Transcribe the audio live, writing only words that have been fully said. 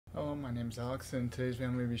Hello, my name is Alex, and today's video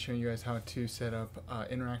I'm going to be showing you guys how to set up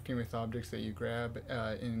interacting with objects that you grab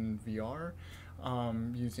in VR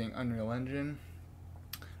using Unreal Engine.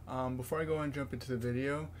 Before I go and jump into the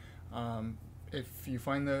video, if you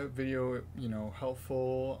find the video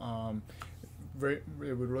helpful, it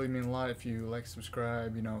would really mean a lot if you like,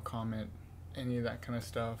 subscribe, comment, any of that kind of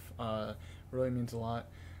stuff. Really means a lot.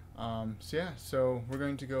 So we're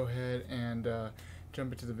going to go ahead and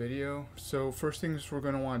jump into the video. So first things we're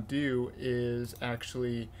going to want to do is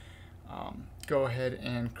actually go ahead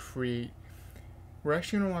and we're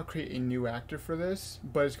actually going to want to create a new actor for this,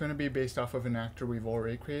 but it's going to be based off of an actor we've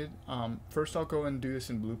already created. First I'll go and do this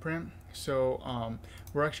in Blueprint. So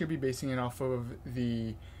we're actually be basing it off of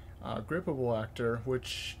the grippable actor,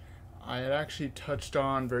 which I had actually touched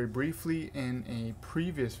on very briefly in a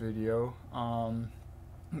previous video,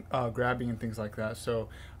 grabbing and things like that. So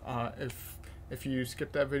if you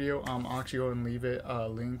skip that video, I'll actually go and leave it.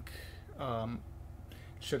 Link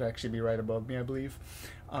should actually be right above me, I believe.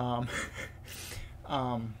 But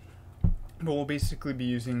we'll basically be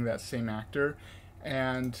using that same actor,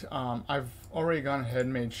 and I've already gone ahead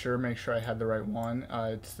and make sure I had the right one.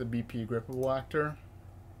 It's the BP grippable actor,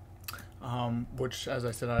 which, as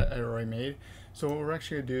I said, I already made. So what we're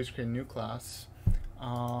actually going to do is create a new class,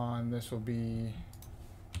 and this will be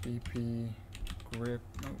BP grippable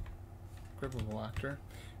actor.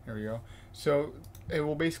 There we go. So it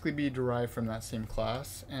will basically be derived from that same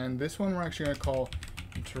class, and this one we're actually going to call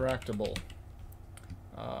interactable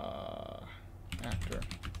actor.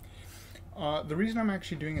 The reason I'm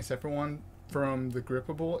actually doing a separate one from the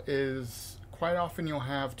grippable is quite often you'll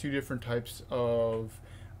have two different types of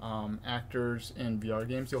actors in VR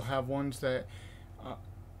games. You'll have ones that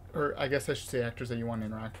or I guess I should say actors that you want to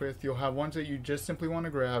interact with. You'll have ones that you just simply want to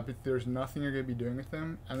grab if there's nothing you're going to be doing with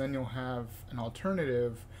them, and then you'll have an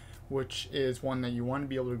alternative, which is one that you want to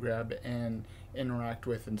be able to grab and interact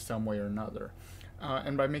with in some way or another.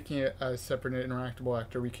 And by making it a separate interactable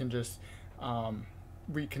actor, we can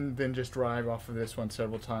then just drive off of this one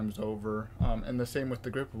several times over, and the same with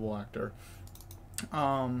the grippable actor.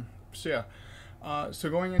 So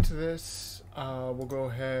going into this, we'll go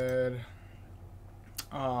ahead.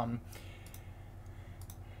 In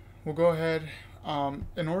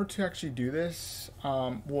order to actually do this,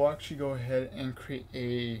 we'll actually go ahead and create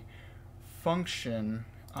a function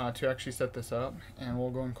to actually set this up, and we'll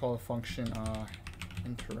go and call the function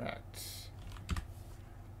interact.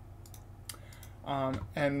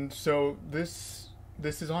 And so this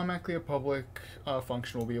is automatically a public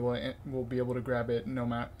function. We'll be able to grab it no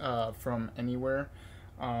matter from anywhere,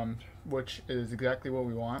 which is exactly what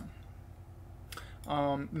we want.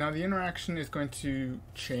 Now the interaction is going to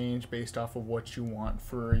change based off of what you want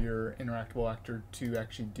for your interactable actor to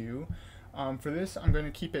actually do. For this, I'm going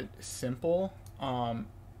to keep it simple,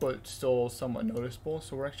 but still somewhat noticeable.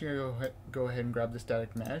 So we're actually going to go ahead and grab the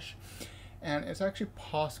static mesh, and it's actually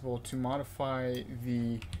possible to modify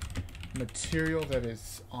the material that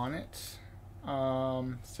is on it.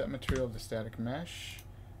 Set material of the static mesh.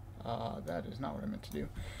 That is not what I meant to do.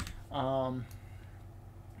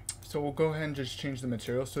 So we'll go ahead and just change the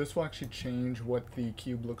material. So this will actually change what the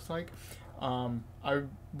cube looks like. I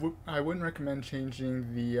wouldn't recommend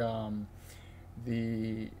changing the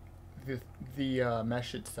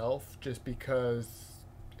mesh itself, just because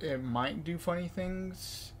it might do funny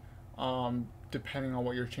things depending on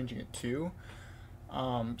what you're changing it to.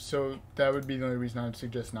 So that would be the only reason I would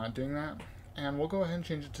suggest not doing that. And we'll go ahead and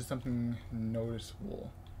change it to something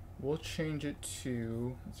noticeable. We'll change it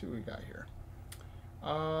to, let's see what we got here.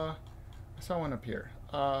 I saw one up here.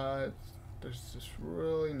 There's this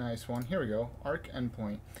really nice one. Here we go. Arc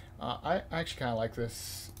endpoint. I actually kind of like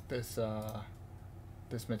this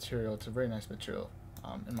material. It's a very nice material,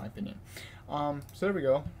 in my opinion. So there we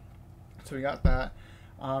go. So we got that.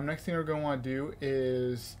 Next thing we're going to want to do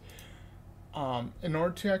is, in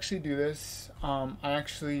order to actually do this, I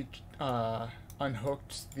actually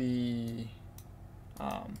unhooked the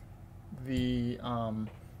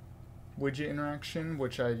widget interaction,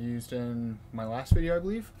 which I used in my last video, I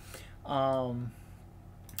believe.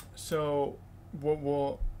 So what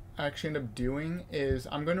we'll actually end up doing is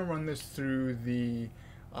I'm going to run this through the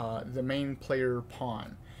main player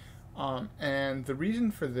pawn, and the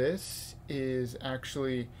reason for this is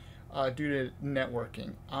actually due to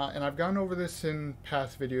networking, and I've gone over this in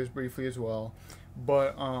past videos briefly as well,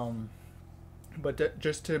 but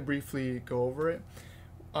just to briefly go over it.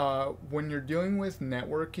 When you're dealing with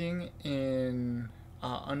networking in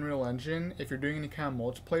Unreal Engine, if you're doing any kind of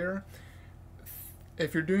multiplayer,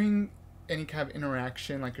 if you're doing any kind of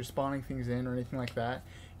interaction, like you're spawning things in or anything like that,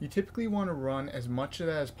 you typically want to run as much of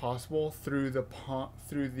that as possible through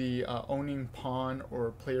the owning pawn or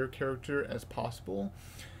player character as possible.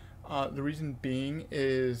 The reason being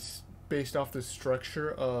is based off the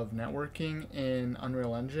structure of networking in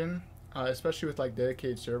Unreal Engine, especially with like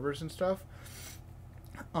dedicated servers and stuff.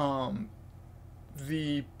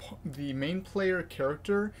 The main player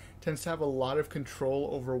character tends to have a lot of control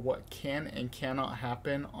over what can and cannot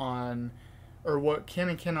happen on, or what can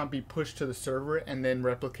and cannot be pushed to the server and then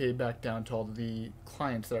replicated back down to all the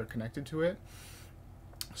clients that are connected to it.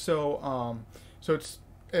 So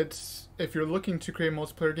it's if you're looking to create a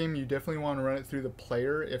multiplayer game, you definitely want to run it through the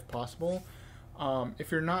player if possible.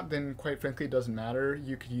 If you're not, then quite frankly it doesn't matter.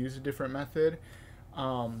 You could use a different method,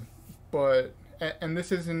 but and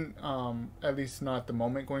this isn't, at least not at the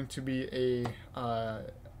moment, going to be a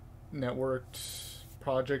networked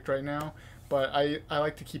project right now. But I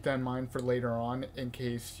like to keep that in mind for later on, in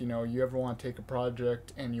case you ever want to take a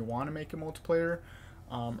project and you want to make a multiplayer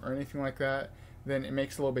or anything like that. Then it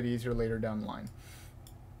makes it a little bit easier later down the line.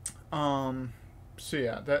 So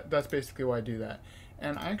yeah, that's basically why I do that.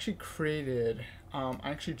 And I actually I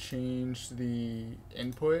actually changed the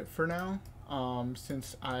input for now,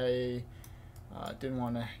 since I didn't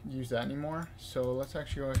want to use that anymore. So let's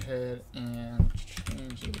actually go ahead and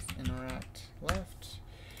change this interact left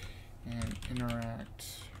and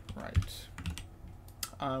interact right.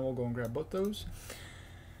 We'll go and grab both those.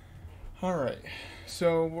 Alright,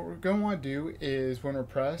 so what we're going to want to do is when we're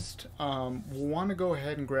pressed, we'll want to go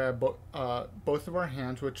ahead and grab both of our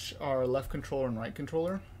hands, which are left controller and right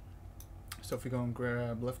controller. So if we go and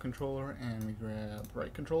grab left controller and we grab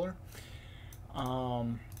right controller,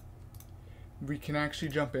 we can actually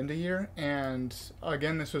jump into here. And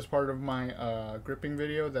again, this was part of my gripping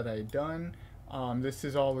video that I had done. This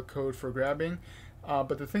is all the code for grabbing.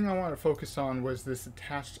 But the thing I want to focus on was this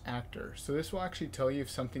attached actor. So this will actually tell you if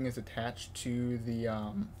something is attached to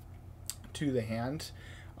the hand,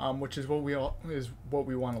 which is what we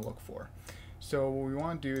want to look for. So what we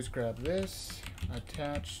want to do is grab this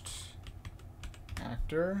attached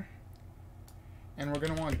actor, and we're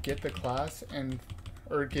going to want to get the class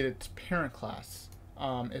or get its parent class,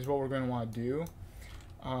 is what we're going to want to do.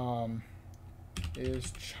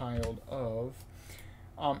 Is child of.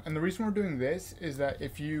 And the reason we're doing this is that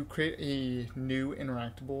if you create a new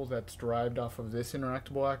interactable that's derived off of this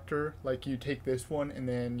interactable actor, like you take this one and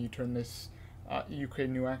then you turn this, you create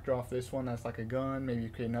a new actor off this one that's like a gun, maybe you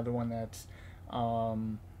create another one that's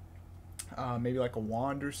maybe like a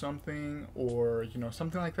wand or something, or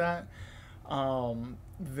something like that,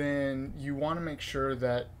 then you want to make sure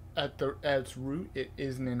that at its root it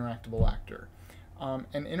is an interactable actor.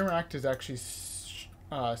 And interact is actually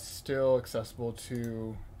still accessible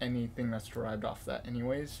to anything that's derived off that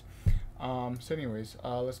anyways. So anyways,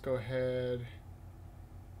 let's go ahead,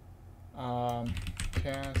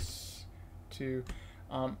 cast to,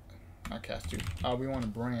 not cast to, we want to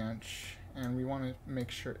branch, and we want to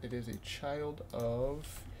make sure it is a child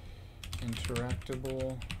of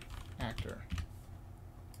interactable actor.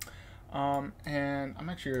 And I'm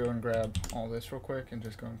actually going to go and grab all this real quick and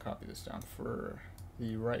just go and copy this down for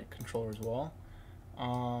the right controller as well.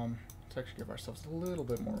 Let's actually give ourselves a little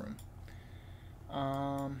bit more room.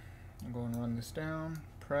 I'm going to run this down,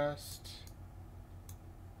 pressed.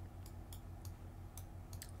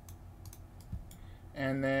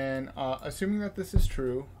 And then, assuming that this is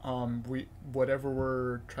true, whatever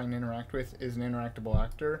we're trying to interact with is an interactable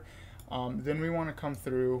actor. Then we want to come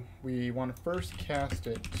through, we want to first cast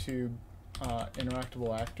it to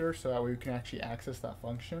interactable actor, so that way we can actually access that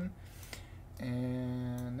function.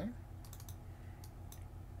 And there.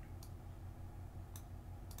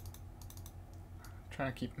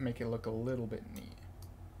 Trying to make it look a little bit neat.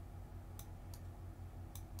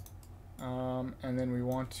 And then we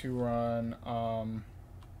want to run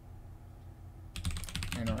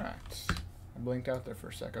interact. I blinked out there for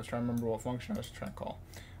a sec. I was trying to remember what function I was trying to call.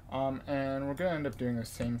 And we're going to end up doing the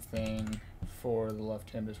same thing for the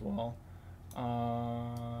left hand as well.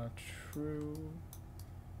 True.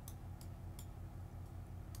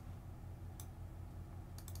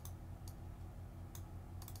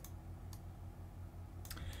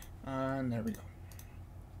 And there we go.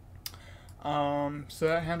 So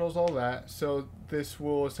that handles all that. So this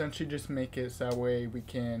will essentially just make it so that way we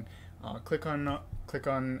can click on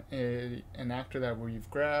an actor that we've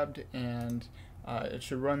grabbed, and it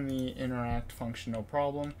should run the interact function no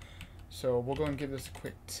problem. So we'll go and give this a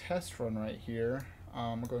quick test run right here.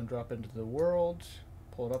 We'll go and drop into the world,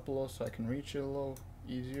 pull it up a little so I can reach it a little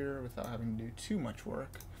easier without having to do too much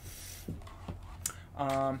work.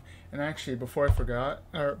 And actually, before I forget,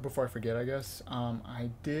 I guess, I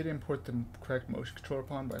did import the correct motion controller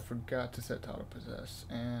pawn, but I forgot to set to auto possess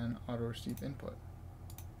and auto receive input.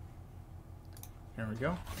 There we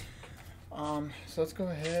go. So let's go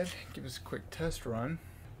ahead, give us a quick test run.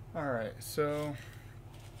 Alright, so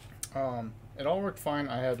it all worked fine.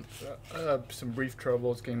 I had some brief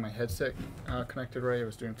troubles getting my headset connected right. I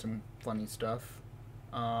was doing some funny stuff.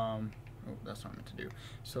 Oh, that's not meant to do.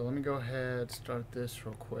 So let me go ahead, start this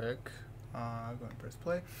real quick. Go and press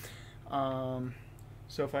play.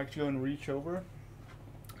 So if I actually go and reach over,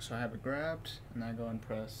 so I have it grabbed, and I go and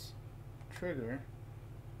press trigger.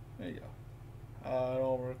 There you go. It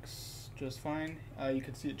all works just fine. You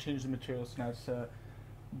can see it changed the material, so now it's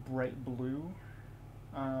bright blue,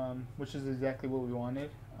 which is exactly what we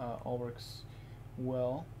wanted. All works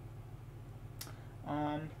well.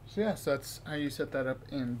 So yeah, so that's how you set that up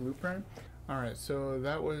in Blueprint. Alright, so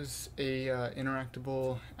that was a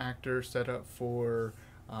interactable actor setup for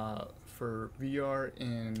VR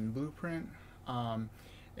in Blueprint.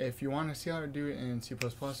 If you want to see how to do it in C++,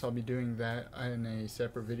 I'll be doing that in a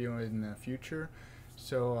separate video in the future.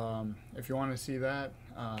 So if you want to see that,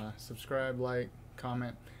 subscribe, like,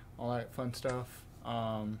 comment, all that fun stuff.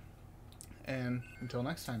 And until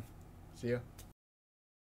next time, see ya.